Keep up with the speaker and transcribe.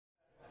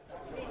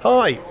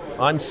Hi,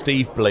 I'm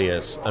Steve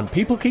Blears, and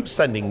people keep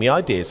sending me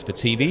ideas for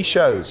TV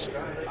shows.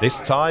 This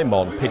time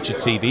on Picture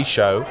TV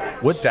Show,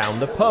 we're down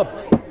the pub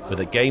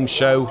with a game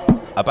show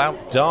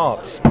about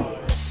darts.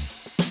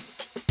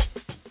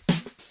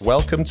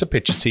 Welcome to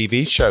Picture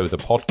TV Show, the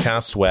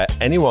podcast where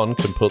anyone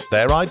can put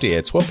their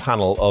idea to a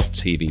panel of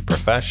TV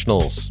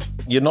professionals.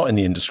 You're not in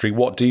the industry.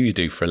 What do you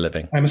do for a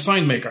living? I'm a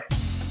sign maker.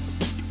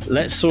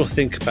 Let's sort of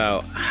think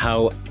about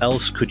how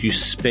else could you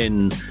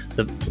spin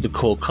the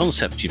core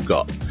concept you've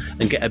got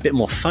and get a bit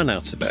more fun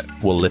out of it.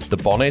 We'll lift the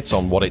bonnet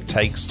on what it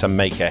takes to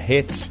make a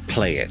hit.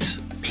 Play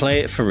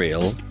it for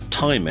real,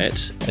 time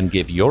it, and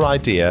give your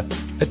idea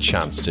a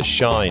chance to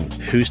shine.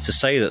 Who's to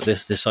say that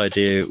this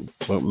idea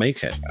won't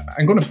make it?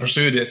 I'm going to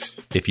pursue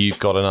this. If you've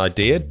got an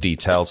idea,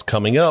 details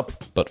coming up.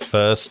 But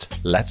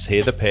first, let's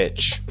hear the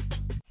pitch.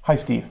 Hi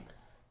Steve,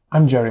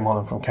 I'm Jerry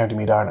Mullen from County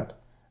Meath, Ireland,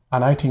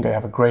 and I think I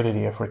have a great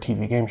idea for a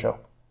TV game show.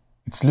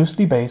 It's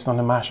loosely based on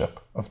a mashup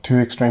of two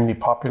extremely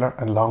popular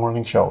and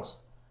long-running shows,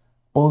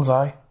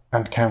 Bullseye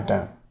and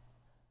Countdown.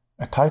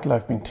 A title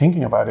I've been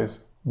thinking about is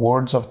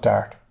Words of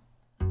Dart.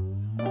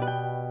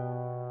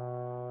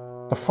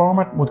 The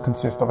format would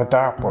consist of a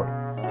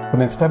dartboard,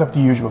 but instead of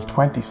the usual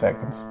 20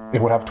 segments,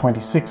 it would have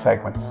 26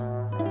 segments,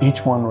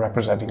 each one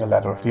representing a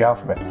letter of the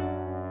alphabet.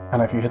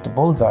 And if you hit the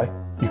bullseye,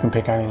 you can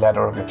pick any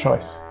letter of your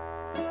choice.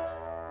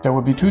 There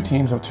would be two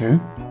teams of two,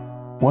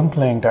 one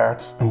playing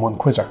darts and one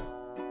quizzer,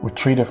 with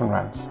 3 different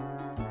rounds.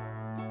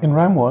 In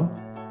round 1,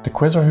 the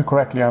quizzer who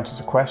correctly answers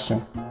a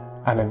question,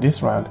 and in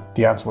this round,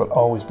 the answer will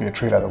always be a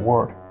 3-letter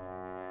word.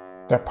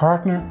 Their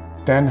partner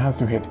then has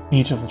to hit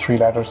each of the 3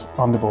 letters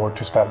on the board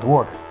to spell the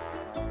word.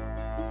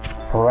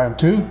 For round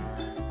 2,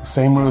 the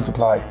same rules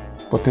apply,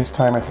 but this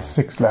time it's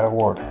a 6-letter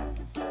word.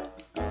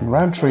 In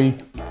round 3,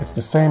 it's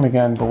the same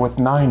again but with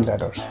 9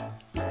 letters.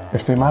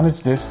 If they manage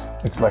this,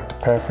 it's like the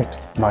perfect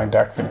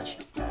 9-dart finish.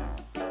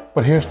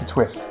 But here's the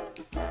twist.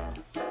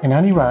 In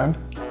any round,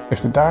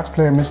 if the darts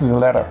player misses a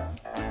letter,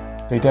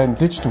 they then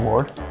ditch the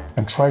word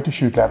and try to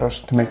shoot letters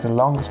to make the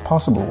longest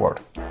possible word.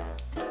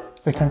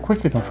 They can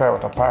quickly confer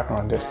with their partner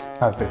on this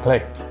as they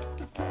play.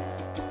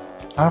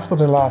 After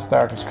the last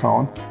dart is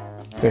thrown,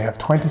 they have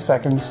 20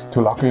 seconds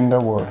to lock in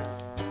their word.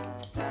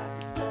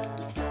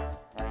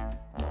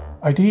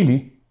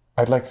 Ideally,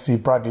 I'd like to see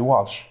Bradley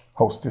Walsh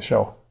host this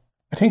show.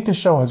 I think this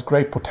show has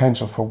great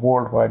potential for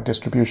worldwide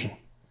distribution.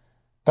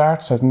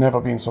 Darts has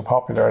never been so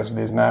popular as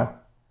it is now.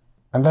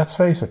 And let's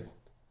face it,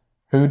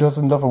 who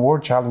doesn't love a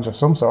word challenge of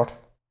some sort?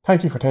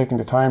 Thank you for taking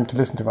the time to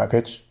listen to my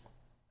pitch,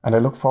 and I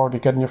look forward to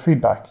getting your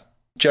feedback.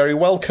 Jerry,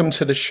 welcome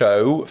to the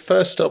show.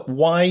 First up,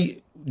 why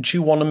do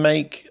you want to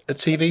make a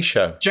TV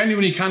show?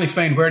 Genuinely can't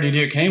explain where the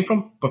idea came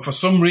from, but for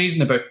some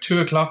reason, about 2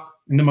 o'clock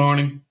in the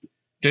morning,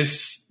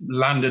 this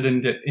landed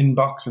in the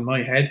inbox in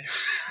my head.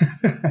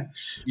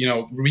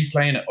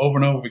 Replaying it over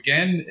and over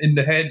again in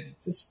the head,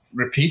 just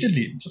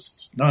repeatedly,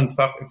 just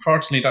non-stop.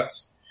 Unfortunately,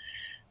 that's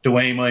the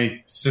way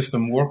my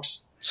system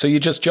works. So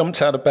you just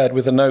jumped out of bed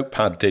with a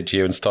notepad, did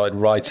you, and started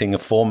writing a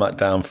format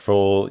down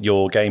for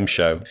your game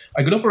show?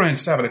 I got up around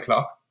 7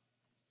 o'clock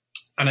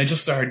and I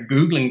just started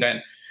Googling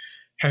then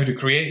how to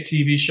create a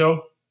TV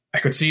show. I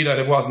could see that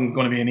it wasn't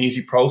going to be an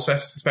easy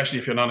process, especially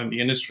if you're not in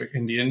the industry.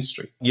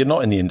 You're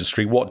not in the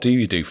industry. What do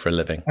you do for a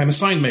living? I'm a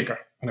sign maker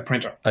and a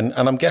printer. And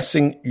I'm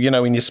guessing,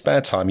 in your spare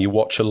time, you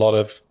watch a lot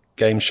of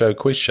game show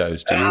quiz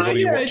shows, do you? What are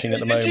you watching at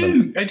the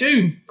moment? I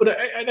do. But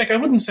I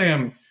wouldn't say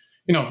I'm,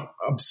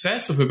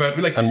 obsessive about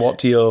it. And what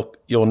do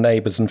your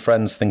neighbours and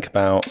friends think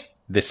about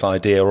this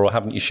idea, or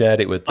haven't you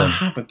shared it with them? I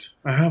haven't.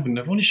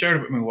 I've only shared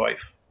it with my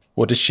wife.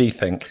 What does she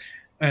think?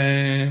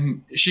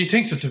 She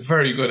thinks it's a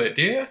very good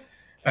idea.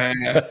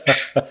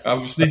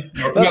 Obviously.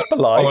 That's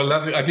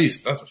polite. At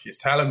least that's what she's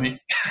telling me.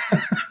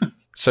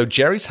 So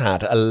Jerry's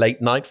had a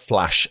late night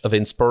flash of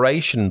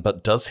inspiration,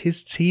 but does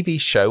his TV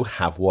show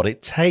have what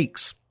it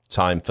takes?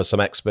 Time for some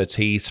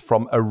expertise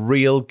from a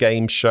real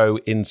game show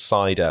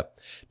insider.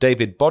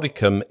 David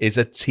Bodicum is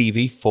a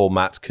TV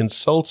format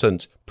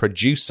consultant,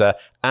 producer,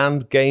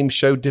 and game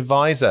show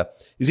deviser.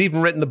 He's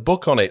even written the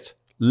book on it.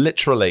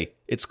 Literally.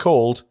 It's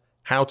called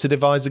How to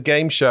Devise a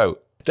Game Show.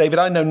 David,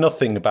 I know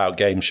nothing about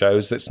game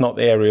shows. It's not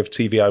the area of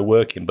TV I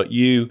work in, but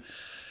you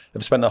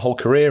have spent a whole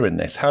career in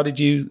this. How did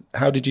you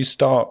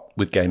start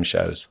with game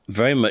shows?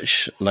 Very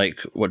much like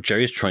what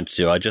Jerry's trying to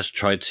do. I just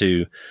tried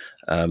to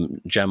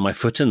jam my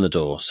foot in the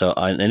door. So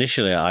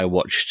initially I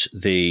watched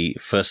the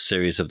first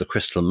series of The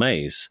Crystal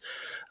Maze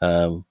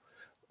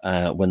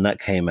when that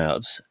came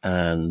out,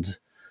 and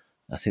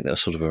I think that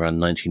was sort of around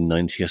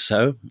 1990 or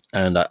so.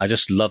 And I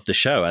just loved the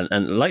show.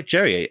 And like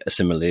Jerry,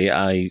 similarly,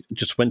 I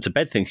just went to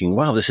bed thinking,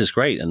 wow, this is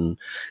great. And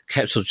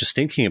kept sort of just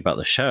thinking about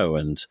the show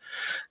and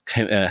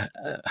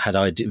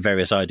had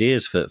various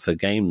ideas for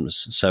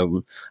games.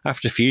 So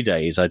after a few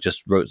days, I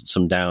just wrote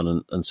some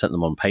down and sent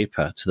them on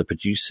paper to the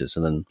producers,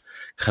 and then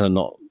kind of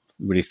not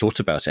really thought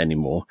about it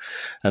anymore.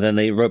 And then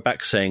they wrote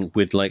back saying,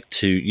 we'd like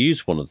to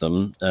use one of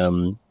them.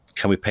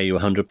 Can we pay you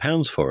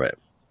 £100 for it?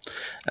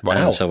 Wow.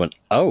 And so I went,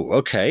 oh,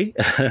 okay.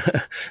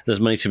 There's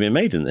money to be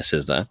made in this,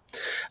 is there?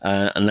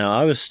 And now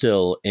I was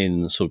still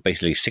in sort of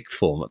basically sixth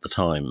form at the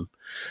time.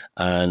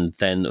 And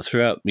then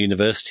throughout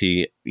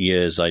university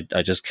years, I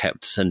just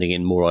kept sending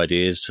in more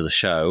ideas to the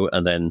show.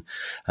 And then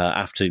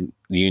after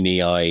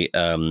uni, I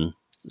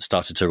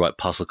started to write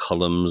puzzle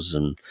columns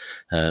and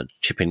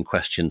chip in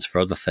questions for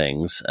other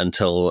things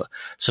until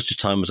such a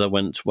time as I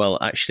went, well,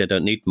 actually, I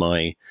don't need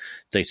my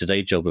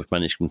day-to-day job of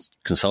management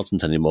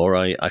consultant anymore.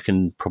 I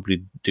can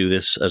probably do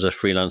this as a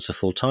freelancer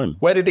full time.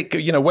 Where did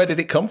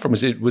it come from?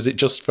 Was it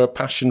just for a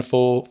passion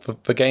for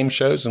game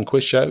shows and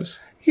quiz shows?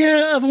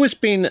 Yeah, I've always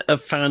been a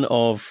fan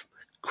of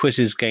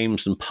quizzes,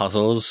 games, and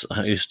puzzles.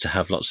 I used to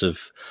have lots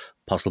of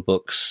puzzle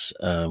books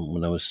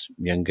when I was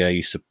younger. I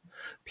used to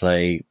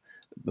play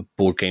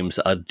board games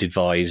that I'd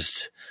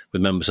devised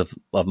with members of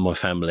my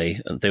family,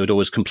 and they would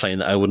always complain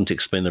that I wouldn't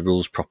explain the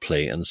rules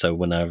properly. And so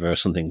whenever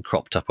something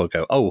cropped up, I'd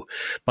go, oh,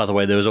 by the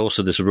way, there was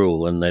also this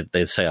rule, and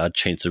they'd say I'd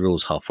changed the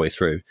rules halfway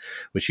through,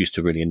 which used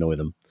to really annoy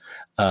them.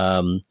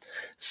 I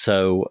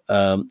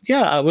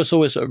was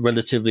always a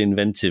relatively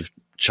inventive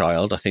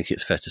child, I think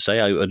it's fair to say.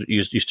 I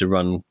used to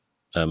run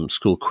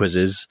school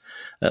quizzes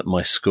at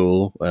my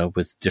school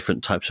with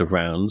different types of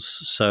rounds.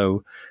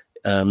 So,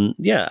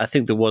 I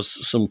think there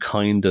was some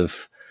kind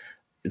of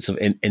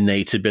sort of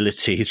innate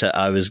ability that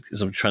I was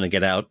sort of trying to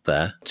get out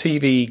there.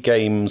 TV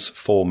games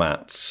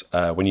formats,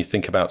 when you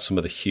think about some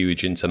of the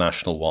huge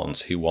international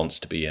ones, Who Wants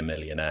to Be a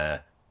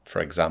Millionaire,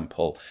 for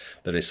example,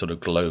 that is sort of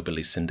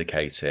globally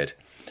syndicated.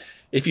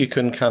 If you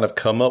can kind of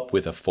come up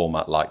with a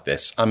format like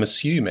this, I'm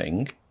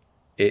assuming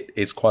it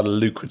is quite a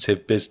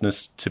lucrative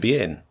business to be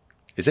in.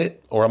 Is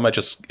it? Or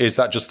is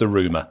that just the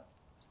rumour?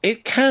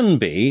 It can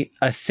be.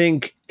 I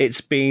think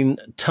it's been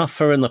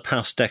tougher in the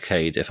past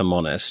decade, if I'm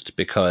honest,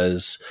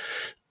 because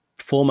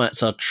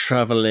formats are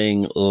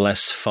traveling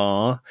less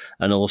far,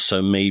 and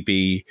also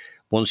maybe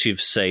once you've,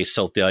 say,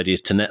 sold the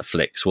ideas to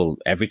Netflix, well,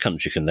 every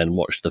country can then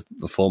watch the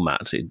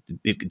format.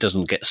 It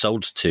doesn't get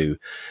sold to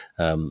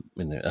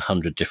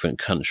 100 different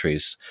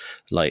countries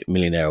like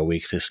Millionaire or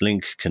Weakest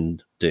Link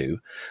can do.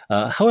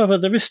 However,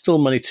 there is still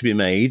money to be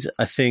made.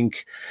 I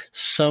think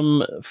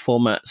some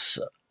formats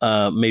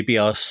maybe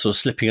are sort of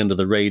slipping under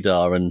the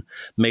radar and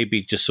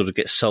maybe just sort of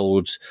get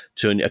sold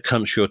to a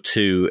country or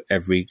two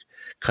every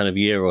kind of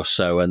year or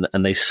so,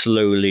 and they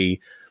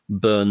slowly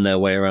burn their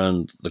way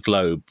around the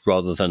globe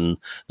rather than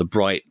the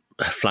bright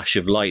flash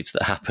of light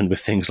that happened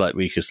with things like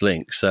Weakest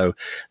Link. So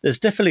there's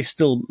definitely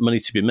still money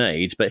to be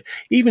made, but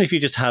even if you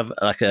just have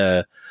like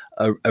a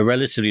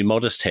relatively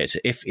modest hit,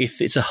 if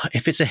it's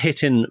a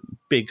hit in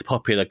big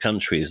popular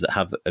countries that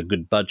have a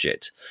good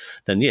budget,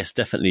 then yes,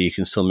 definitely you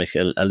can still make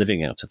a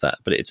living out of that.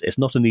 But it's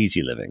not an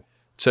easy living.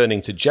 Turning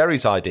to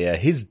Jerry's idea,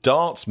 his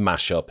darts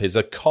mashup is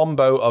a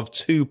combo of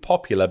two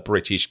popular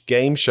British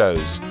game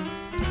shows.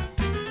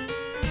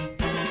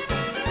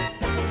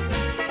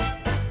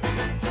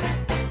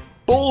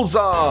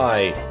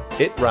 Bullseye!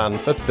 It ran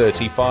for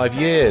 35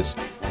 years.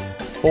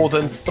 More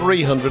than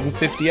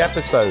 350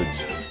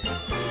 episodes.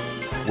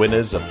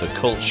 Winners of the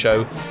cult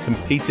show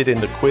competed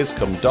in the quiz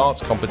cum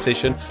darts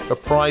competition for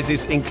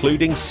prizes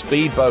including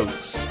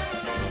speedboats.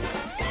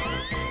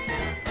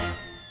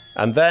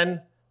 And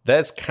then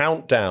there's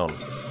Countdown,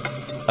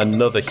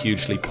 another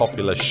hugely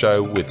popular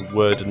show with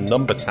word and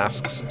number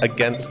tasks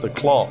against the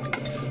clock.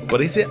 But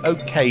is it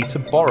okay to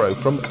borrow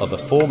from other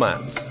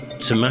formats?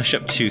 To mash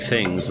up two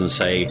things and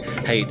say,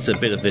 hey, it's a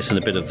bit of this and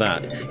a bit of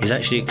that, is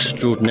actually an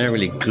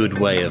extraordinarily good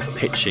way of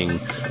pitching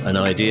an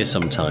idea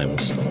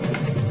sometimes.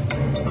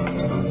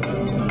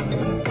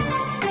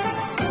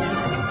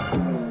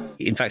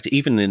 In fact,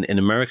 even in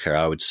America,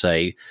 I would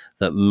say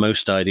that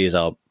most ideas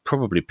are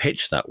probably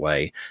pitched that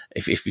way.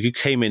 If you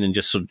came in and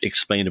just sort of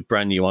explained a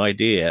brand new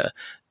idea,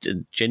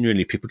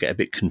 genuinely people get a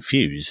bit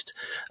confused.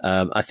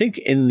 I think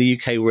in the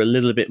UK we're a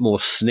little bit more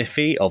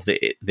sniffy of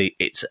the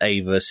it's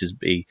A versus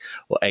B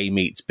or A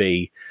meets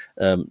B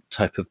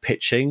type of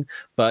pitching,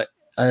 but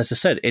as I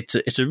said,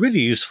 it's a really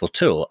useful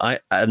tool.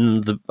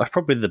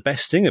 Probably the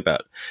best thing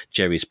about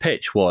Jerry's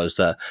pitch was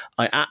that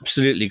I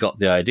absolutely got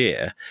the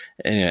idea,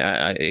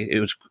 and it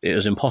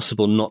was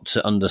impossible not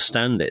to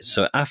understand it.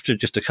 So after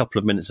just a couple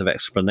of minutes of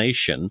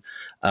explanation,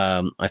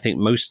 I think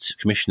most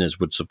commissioners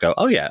would sort of go,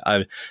 "Oh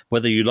yeah,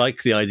 whether you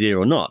like the idea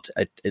or not,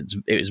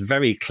 it's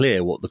very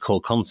clear what the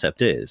core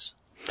concept is."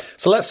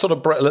 So let's sort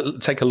of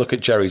take a look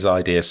at Jerry's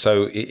idea.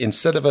 So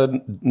instead of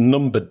a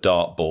numbered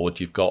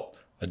dartboard, you've got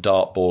a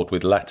dartboard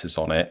with letters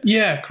on it.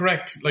 Yeah,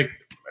 correct. Like,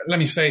 let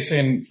me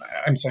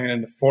I'm saying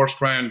in the first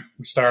round,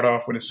 we start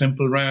off with a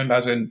simple round,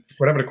 as in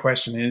whatever the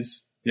question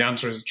is, the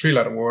answer is a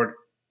 3-letter word.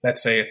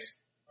 Let's say it's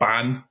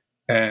ban.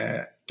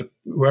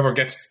 Whoever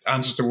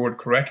answers the word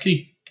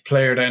correctly, the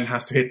player then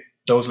has to hit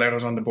those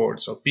letters on the board.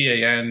 So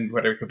BAN,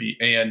 whether it could be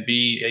ANB,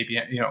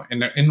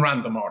 ABN, in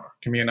random order,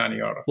 can be in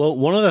any order. Well,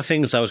 one of the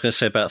things I was going to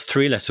say about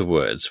 3-letter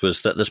words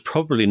was that there's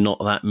probably not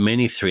that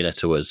many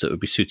 3-letter words that would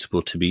be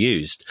suitable to be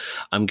used.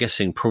 I'm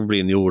guessing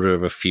probably in the order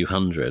of a few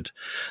hundred.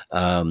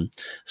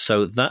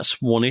 So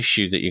that's one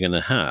issue that you're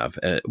going to have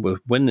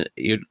when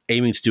you're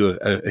aiming to do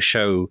a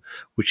show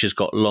which has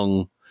got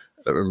long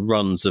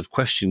runs of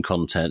question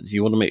content.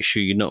 You want to make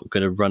sure you're not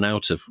going to run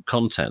out of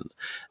content.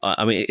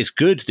 I mean, it's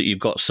good that you've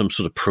got some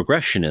sort of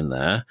progression in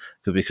there,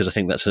 because I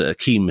think that's a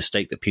key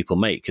mistake that people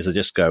make, is they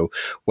just go,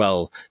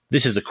 well,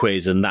 this is the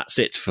quiz and that's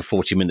it for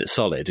 40 minutes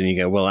solid. And you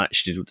go, well,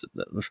 actually,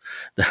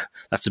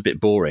 that's a bit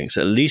boring.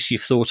 So at least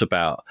you've thought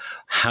about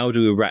how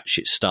do we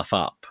ratchet stuff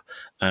up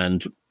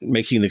and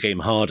making the game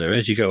harder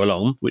as you go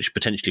along, which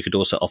potentially could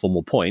also offer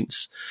more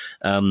points.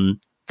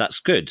 That's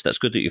good. That's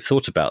good that you've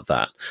thought about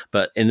that.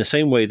 But in the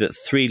same way that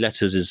 3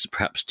 letters is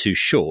perhaps too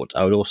short,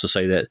 I would also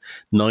say that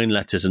 9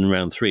 letters in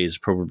round 3 is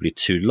probably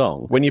too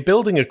long. When you're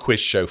building a quiz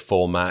show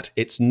format,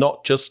 it's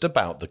not just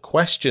about the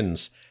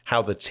questions.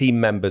 How the team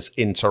members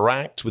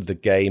interact with the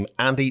game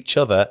and each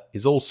other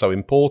is also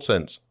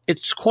important.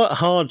 It's quite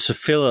hard to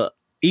fill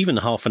even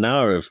half an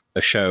hour of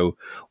a show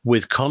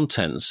with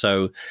content.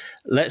 So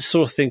let's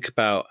sort of think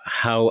about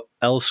how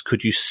else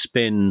could you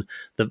spin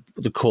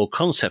the core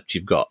concept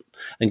you've got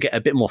and get a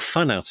bit more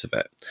fun out of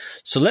it.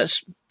 So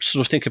let's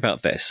sort of think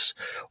about this.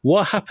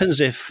 What happens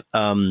if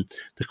the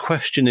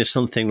question is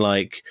something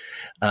like,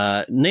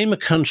 name a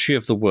country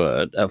of the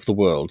world?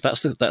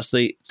 That's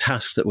the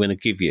task that we're going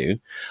to give you.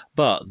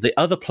 But the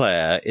other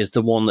player is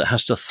the one that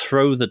has to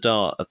throw the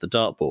dart at the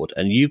dartboard,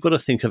 and you've got to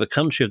think of a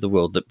country of the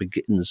world that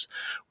begins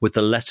with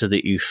the letter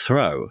that you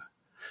throw.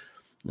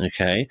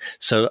 Okay,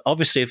 so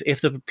obviously,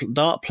 if the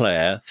dart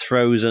player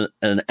throws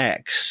an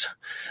X,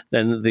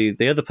 then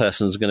the other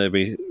person is going to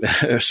be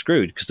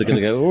screwed, because they're going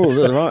to go, oh,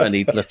 there aren't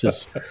any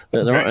letters,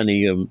 there aren't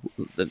any,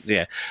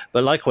 yeah.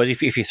 But likewise,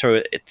 if you throw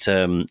it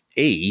at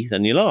E,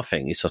 then you're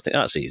laughing. You sort of think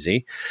that's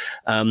easy.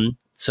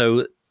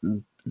 So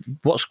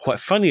what's quite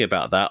funny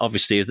about that,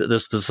 obviously, is that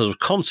there's the sort of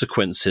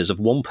consequences of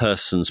one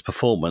person's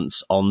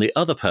performance on the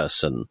other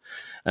person.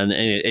 And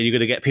you're going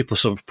to get people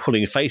sort of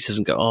pulling faces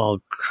and go,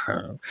 oh,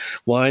 crap,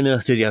 why on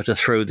earth did you have to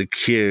throw the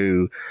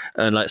Q?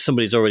 And like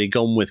somebody's already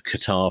gone with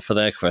Qatar for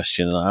their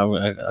question. And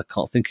I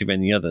can't think of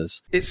any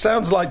others. It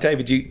sounds like,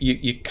 David,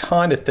 you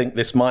kind of think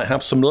this might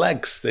have some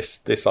legs,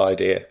 this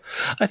idea.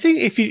 I think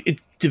if you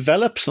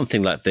develop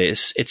something like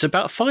this, it's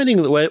about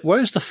finding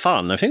where's the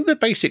fun. I think the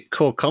basic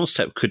core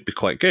concept could be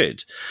quite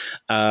good.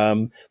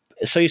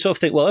 So you sort of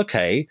think, well,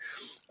 okay,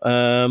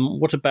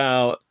 what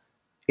about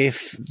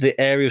if the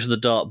areas of the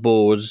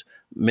dartboard,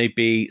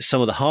 maybe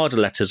some of the harder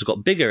letters have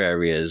got bigger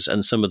areas,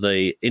 and some of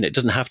the, it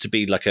doesn't have to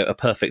be like a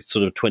perfect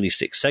sort of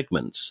 26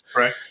 segments.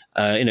 Right.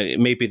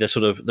 Maybe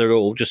they're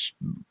all just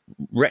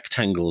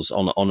rectangles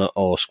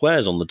or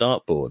squares on the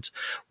dartboard.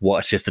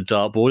 What if the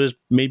dartboard is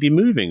maybe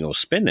moving or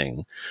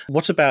spinning?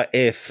 What about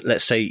if,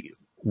 let's say,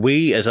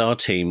 we as our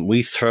team,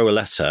 we throw a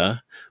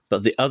letter,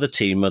 but the other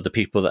team are the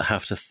people that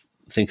have to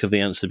think of the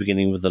answer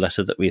beginning with the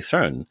letter that we've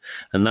thrown,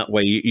 and that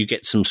way you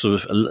get some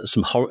sort of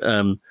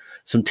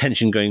some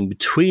tension going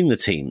between the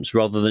teams,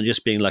 rather than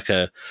just being like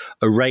a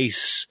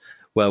race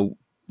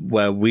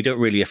where we don't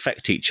really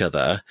affect each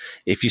other.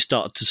 If you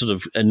start to sort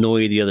of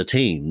annoy the other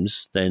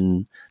teams,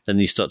 then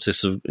you start to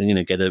sort of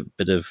get a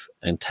bit of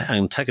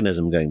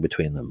antagonism going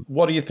between them.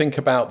 What do you think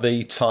about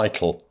the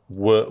title?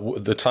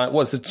 What's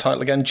the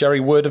title again, Jerry?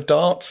 Word of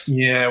Darts?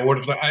 Yeah, Word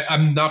of Darts.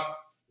 I'm not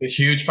a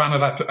huge fan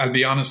of that, I'll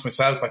be honest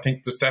myself. I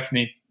think I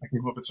can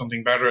come up with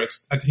something better.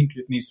 I think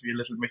it needs to be a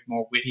little bit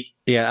more witty.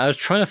 Yeah, I was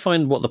trying to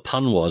find what the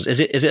pun was. Is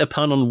it a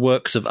pun on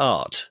works of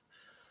art?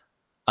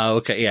 Oh,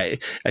 okay, yeah.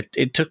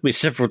 It took me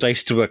several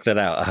days to work that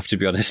out, I have to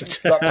be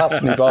honest. That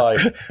passed me by.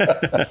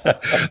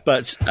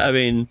 But, I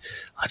mean,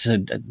 I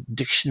don't know,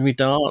 dictionary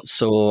darts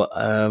or...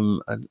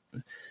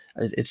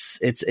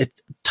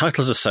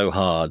 titles are so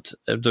hard.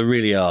 They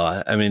really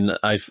are. I mean,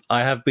 I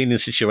have been in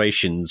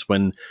situations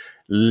when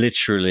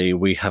literally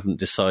we haven't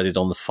decided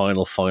on the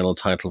final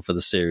title for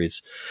the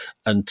series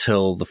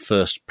until the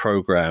first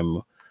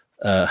program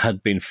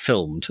had been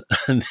filmed,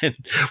 and then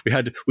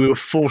we were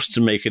forced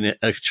to make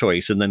a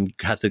choice, and then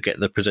had to get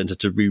the presenter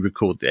to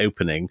re-record the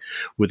opening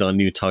with our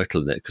new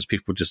title in it, because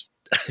people just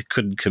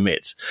couldn't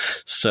commit.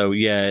 So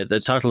yeah, the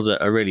titles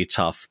are really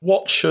tough.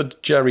 What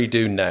should Jerry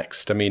do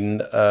next? I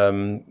mean,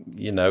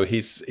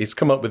 he's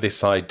come up with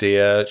this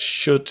idea.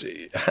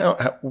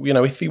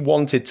 If he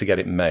wanted to get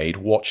it made,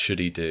 what should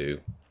he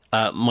do?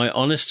 My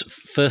honest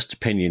first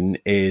opinion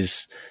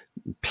is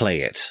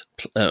play it.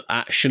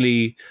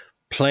 Actually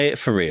play it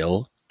for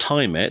real,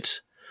 time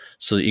it,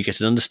 so that you get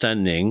an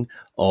understanding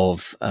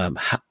of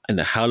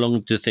how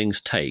long do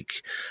things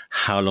take,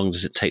 how long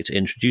does it take to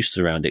introduce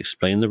the round,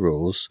 explain the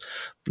rules,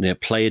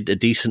 play a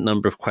decent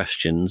number of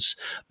questions,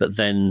 but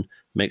then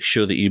make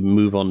sure that you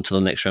move on to the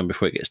next round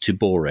before it gets too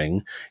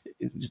boring.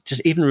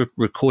 Just even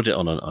record it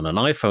on an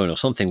iPhone or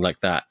something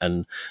like that,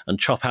 and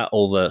chop out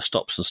all the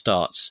stops and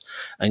starts,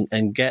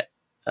 and get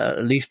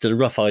at least a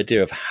rough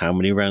idea of how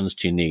many rounds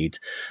do you need.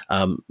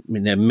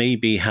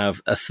 Maybe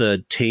have a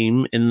third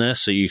team in there,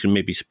 so you can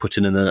maybe put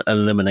in an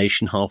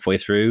elimination halfway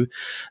through,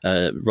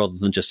 rather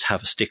than just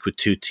stick with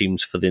 2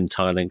 teams for the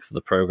entire length of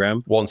the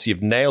program. Once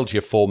you've nailed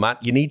your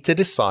format, you need to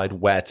decide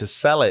where to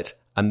sell it,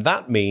 and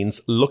that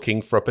means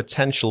looking for a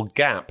potential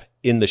gap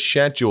in the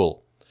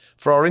schedule.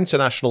 For our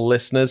international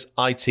listeners,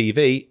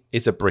 ITV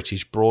is a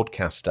British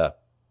broadcaster.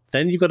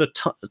 Then you've got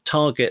to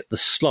target the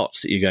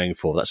slots that you're going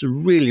for. That's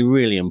really,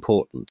 really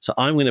important. So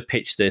I'm going to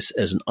pitch this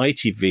as an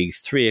ITV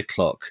 3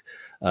 o'clock,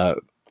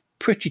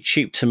 pretty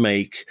cheap to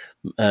make.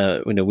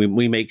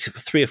 We make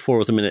 3 or 4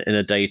 of them in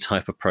a day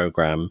type of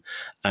program.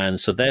 And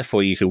so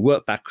therefore you can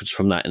work backwards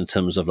from that in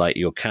terms of like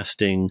your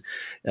casting,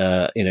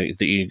 that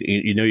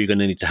you're going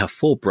to need to have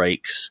 4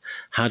 breaks.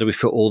 How do we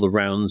fit all the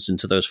rounds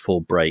into those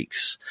 4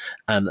 breaks?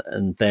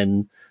 And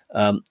then,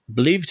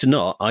 believe it or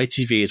not,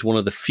 ITV is one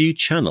of the few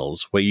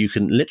channels where you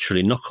can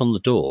literally knock on the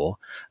door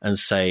and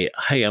say,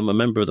 hey, I'm a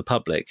member of the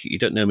public. You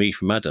don't know me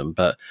from Adam,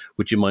 but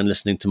would you mind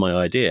listening to my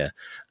idea?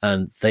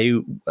 And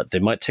they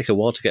might take a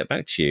while to get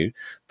back to you,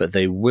 but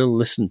they will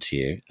listen to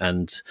you,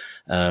 and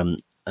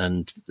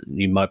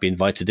you might be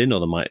invited in, or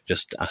they might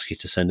just ask you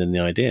to send in the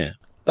idea.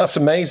 That's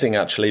amazing,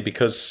 actually,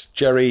 because,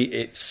 Jerry,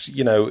 it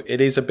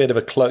is a bit of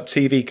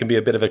TV can be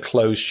a bit of a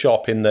closed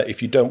shop in that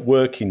if you don't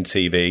work in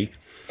TV,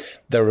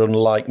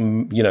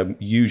 they're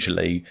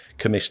usually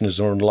commissioners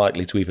are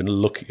unlikely to even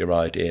look at your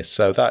idea.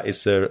 So that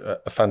is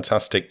a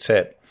fantastic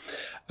tip.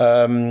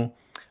 Jerry,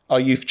 are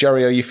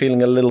you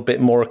feeling a little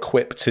bit more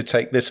equipped to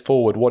take this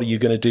forward? What are you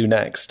going to do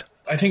next?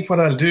 I think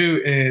what I'll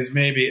do is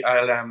maybe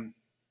I'll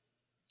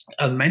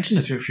mention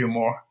it to a few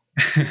more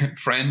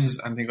friends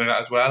and things like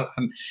that as well,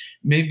 and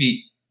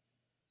maybe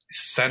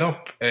set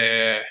up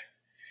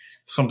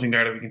something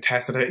there that we can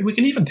test it out. We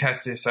can even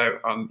test this out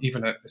on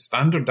even a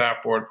standard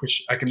dartboard,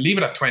 which I can leave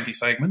it at 20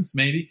 segments,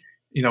 maybe,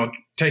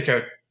 take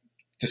out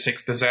the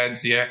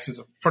Zs, the Xs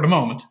for the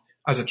moment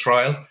as a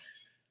trial.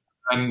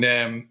 And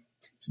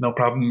it's no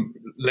problem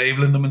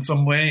labeling them in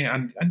some way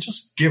and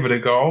just give it a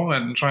go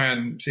and try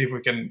and see if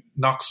we can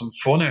knock some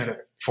fun out of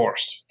it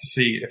first to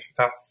see if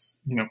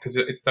that's, because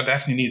there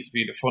definitely needs to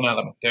be the fun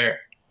element there.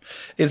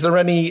 Is there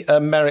any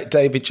merit,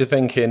 David, you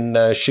think,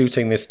 in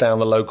shooting this down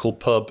the local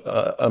pub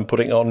and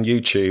putting it on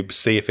YouTube,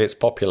 see if it's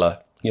popular?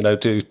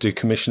 Do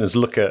commissioners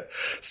look at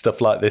stuff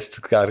like this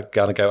to kind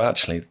of go,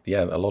 actually,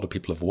 yeah, a lot of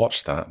people have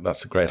watched that.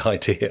 That's a great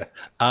idea.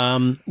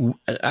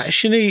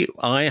 Actually,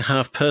 I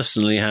have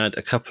personally had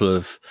a couple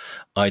of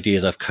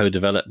ideas I've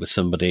co-developed with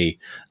somebody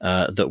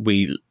that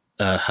we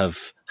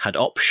have had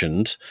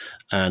optioned,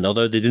 and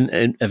although they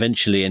didn't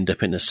eventually end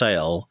up in a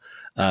sale,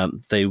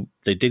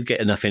 they did get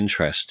enough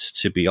interest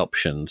to be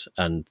optioned,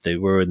 and they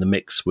were in the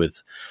mix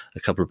with a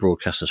couple of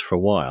broadcasters for a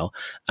while,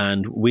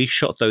 and we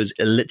shot those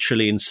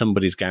literally in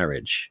somebody's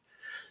garage.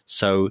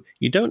 So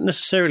you don't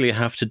necessarily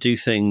have to do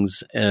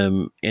things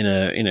in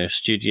a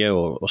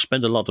studio or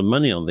spend a lot of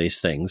money on these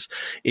things.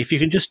 If you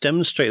can just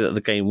demonstrate that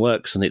the game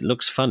works and it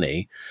looks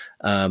funny,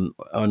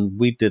 and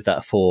we did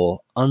that for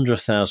under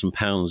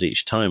 £1,000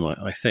 each time,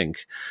 I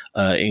think,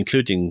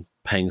 including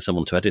paying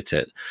someone to edit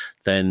it,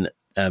 then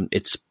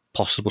it's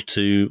possible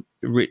to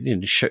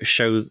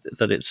show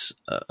that it's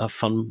a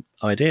fun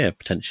idea.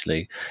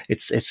 Potentially,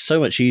 it's so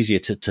much easier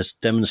to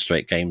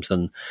demonstrate games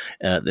than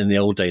in the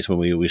old days when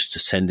we used to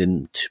send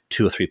in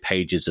 2 or 3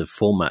 pages of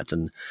format,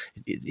 and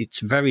it's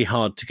very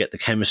hard to get the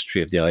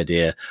chemistry of the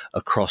idea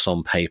across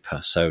on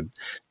paper. So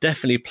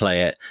definitely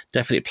play it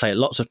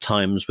lots of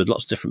times with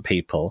lots of different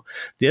people.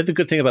 The other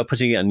good thing about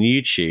putting it on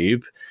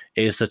YouTube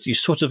is that you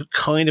sort of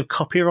kind of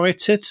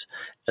copyright it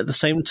at the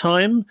same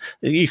time.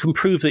 You can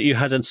prove that you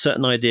had a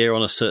certain idea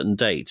on a certain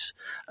date,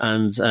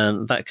 and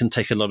that can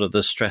take a lot of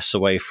the stress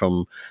away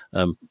from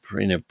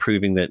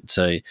proving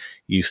that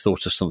you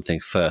thought of something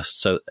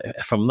first. So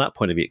from that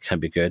point of view, it can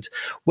be good.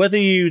 Whether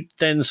you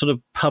then sort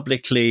of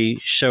publicly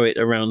show it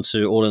around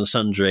to all and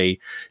sundry,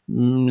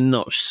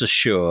 not so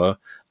sure.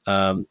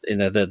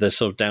 There's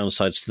sort of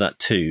downsides to that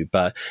too,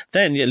 but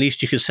then at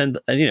least you could send,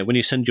 when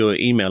you send your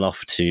email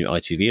off to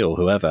ITV or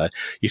whoever,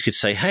 you could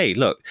say, hey,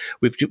 look,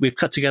 we've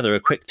cut together a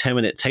quick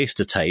 10-minute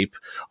taster tape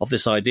of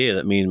this idea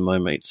that me and my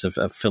mates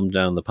have filmed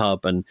down the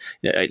pub, and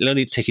it'll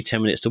only take you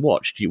 10 minutes to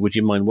watch. Would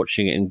you mind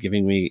watching it and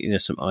giving me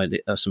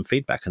some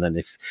feedback? And then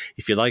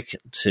if you like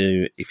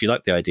the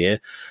idea,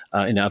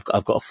 I've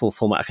got a full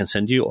format I can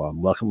send you, or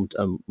I'm welcome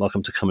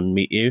to come and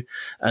meet you,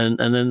 and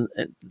then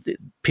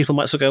people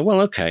might sort of go,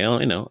 well, okay,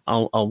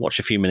 I'll watch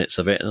a few minutes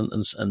of it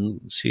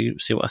and see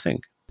what I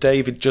think.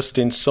 David, just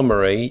in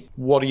summary,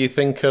 what do you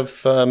think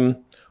of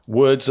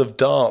Words of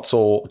Darts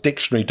or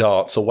Dictionary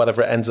Darts or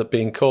whatever it ends up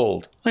being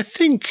called? I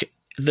think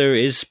there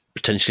is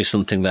potentially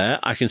something there.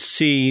 I can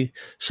see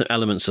some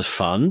elements of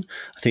fun.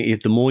 I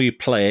think the more you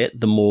play it,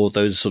 the more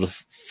those sort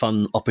of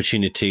fun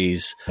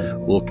opportunities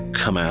will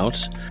come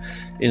out.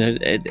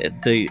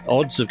 The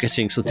odds of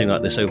getting something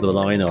like this over the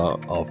line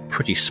are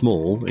pretty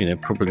small.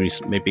 Probably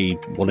maybe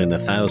 1 in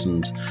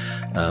 1,000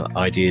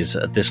 ideas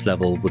at this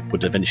level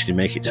would eventually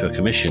make it to a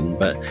commission.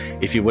 But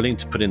if you're willing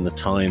to put in the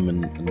time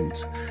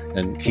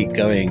and keep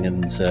going,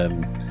 and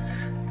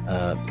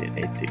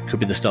it could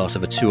be the start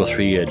of a 2 or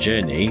 3 year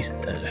journey,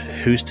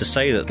 who's to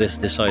say that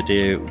this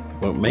idea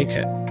won't make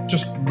it?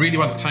 Just really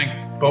want to thank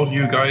both of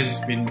you guys.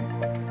 It's been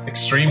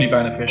extremely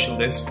beneficial,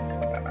 this.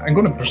 I'm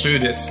going to pursue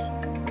this.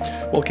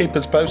 Well, keep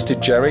us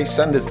posted, Jerry.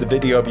 Send us the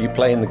video of you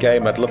playing the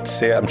game. I'd love to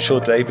see it. I'm sure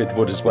David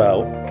would as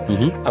well.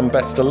 Mm-hmm. And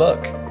best of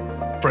luck.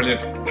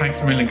 Brilliant.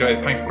 Thanks a million,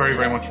 guys. Thanks very,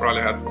 very much for all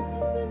you had.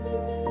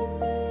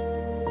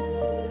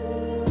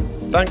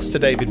 Thanks to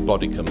David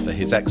Bodicum for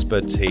his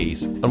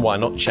expertise, and why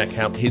not check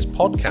out his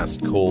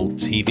podcast called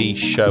TV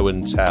Show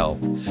and Tell.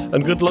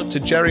 And good luck to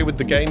Jerry with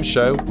the game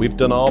show. We've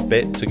done our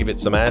bit to give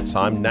it some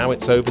airtime, now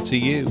it's over to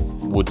you.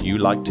 Would you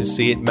like to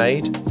see it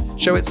made?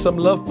 Show it some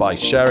love by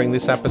sharing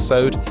this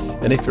episode,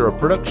 and if you're a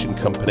production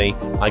company,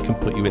 I can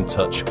put you in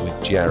touch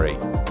with Jerry.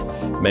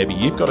 Maybe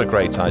you've got a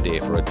great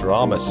idea for a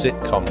drama,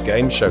 sitcom,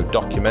 game show,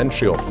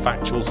 documentary or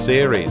factual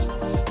series.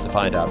 To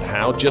find out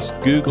how, just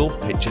Google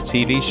Pitch a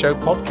TV Show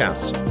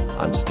Podcast.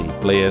 I'm Steve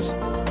Blears.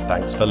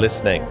 Thanks for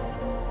listening.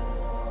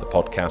 The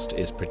podcast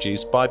is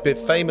produced by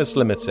BitFamous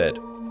Limited.